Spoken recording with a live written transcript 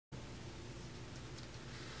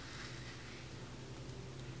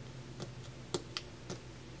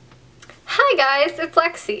guys, it's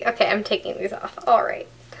Lexi. Okay, I'm taking these off. Alright.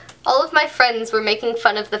 All of my friends were making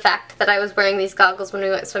fun of the fact that I was wearing these goggles when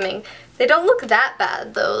we went swimming. They don't look that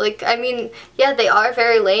bad though. Like, I mean, yeah, they are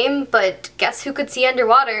very lame, but guess who could see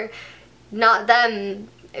underwater? Not them.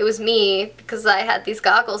 It was me, because I had these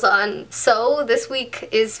goggles on. So this week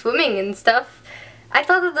is swimming and stuff. I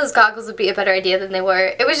thought that those goggles would be a better idea than they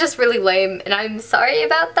were. It was just really lame, and I'm sorry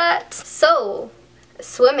about that. So,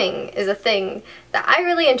 swimming is a thing that I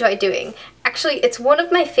really enjoy doing. Actually, it's one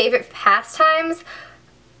of my favorite pastimes,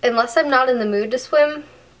 unless I'm not in the mood to swim,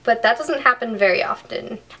 but that doesn't happen very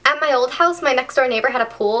often. At my old house, my next door neighbor had a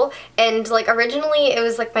pool, and like originally it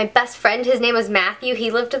was like my best friend. His name was Matthew. He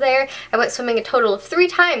lived there. I went swimming a total of 3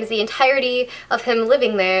 times the entirety of him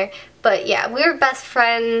living there. But yeah, we were best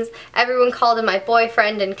friends. Everyone called him my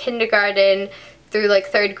boyfriend in kindergarten through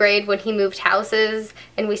like 3rd grade when he moved houses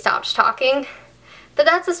and we stopped talking. But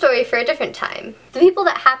that's a story for a different time. The people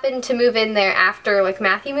that happened to move in there after like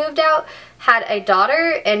Matthew moved out had a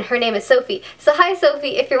daughter, and her name is Sophie. So hi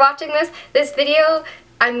Sophie, if you're watching this video,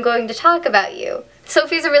 I'm going to talk about you.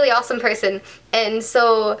 Sophie's a really awesome person, and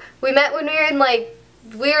so we met when we were in like,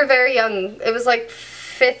 we were very young. It was like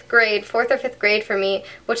 5th grade, 4th or 5th grade for me,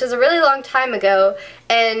 which is a really long time ago,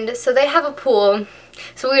 and so they have a pool.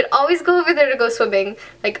 So we would always go over there to go swimming,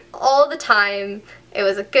 like all the time. It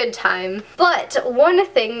was a good time. But one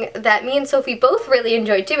thing that me and Sophie both really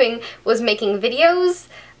enjoyed doing was making videos.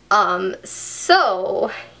 So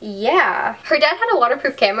yeah. Her dad had a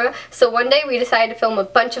waterproof camera, so one day we decided to film a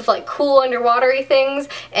bunch of like cool underwatery things,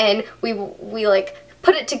 and we like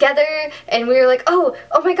put it together, and we were like, oh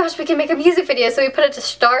my gosh, we can make a music video. So we put it to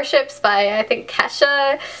Starships by, I think,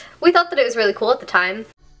 Kesha. We thought that it was really cool at the time.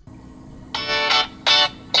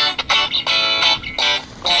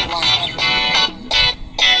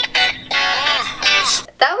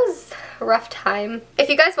 That was a rough time. If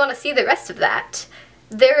you guys want to see the rest of that,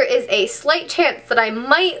 there is a slight chance that I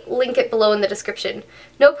might link it below in the description.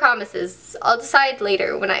 No promises. I'll decide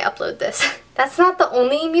later when I upload this. That's not the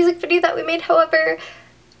only music video that we made, however.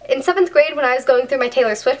 In 7th grade, when I was going through my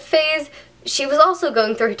Taylor Swift phase, she was also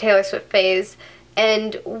going through her Taylor Swift phase,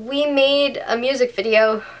 and we made a music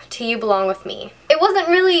video to You Belong With Me. It wasn't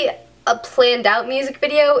really a planned out music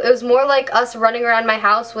video. It was more like us running around my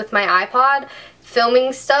house with my iPod,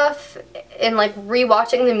 filming stuff and like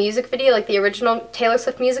rewatching the music video, like the original Taylor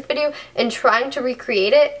Swift music video, and trying to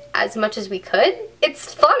recreate it as much as we could.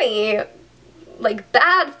 It's funny, like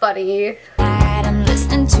bad funny. I'm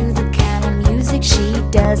listening to the kind of music she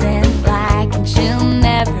doesn't like, and she'll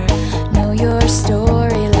never know your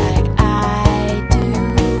story like I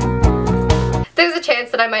do. There's a chance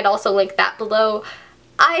that I might also link that below.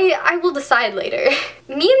 I will decide later.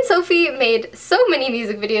 Me and Sophie made so many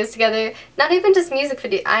music videos together. Not even just music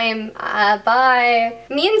videos. Bye.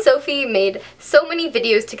 Me and Sophie made so many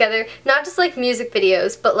videos together. Not just like music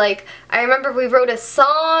videos, but like, I remember we wrote a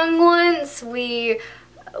song once. We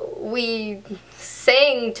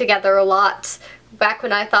sang together a lot. Back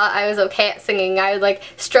when I thought I was okay at singing, I would like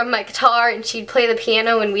strum my guitar and she'd play the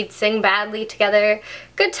piano and we'd sing badly together.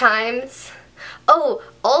 Good times. Oh,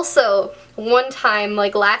 also, one time,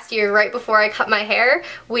 like last year, right before I cut my hair,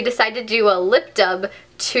 we decided to do a lip dub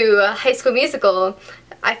to High School Musical.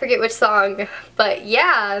 I forget which song, but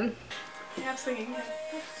yeah. Yeah, I'm singing.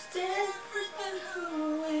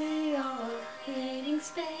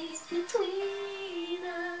 Space between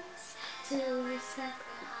us till we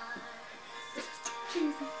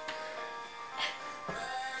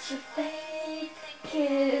your faith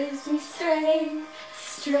gives me strength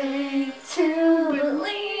to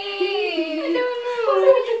believe. I don't know.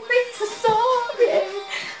 I'm so sorry.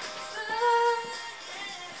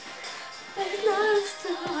 There's not a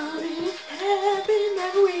star in heaven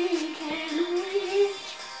that we can reach.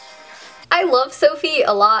 I love Sophie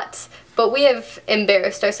a lot, but we have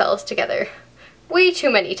embarrassed ourselves together way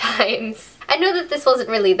too many times. I know that this wasn't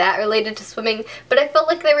really that related to swimming, but I felt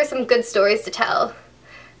like there were some good stories to tell.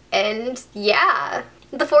 And yeah,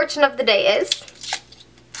 the fortune of the day is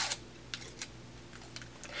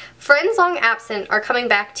friends long absent are coming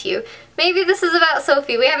back to you. Maybe this is about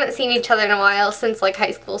Sophie. We haven't seen each other in a while since like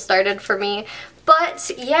high school started for me.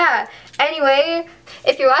 But yeah, anyway,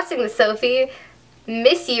 if you're watching this, Sophie,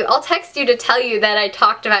 miss you. I'll text you to tell you that I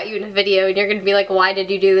talked about you in a video and you're gonna be like, why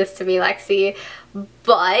did you do this to me, Lexi?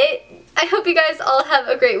 But I hope you guys all have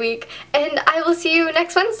a great week, and I will see you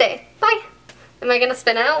next Wednesday. Bye. Am I gonna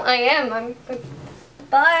spin out? I am.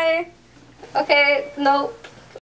 Bye. Okay, nope.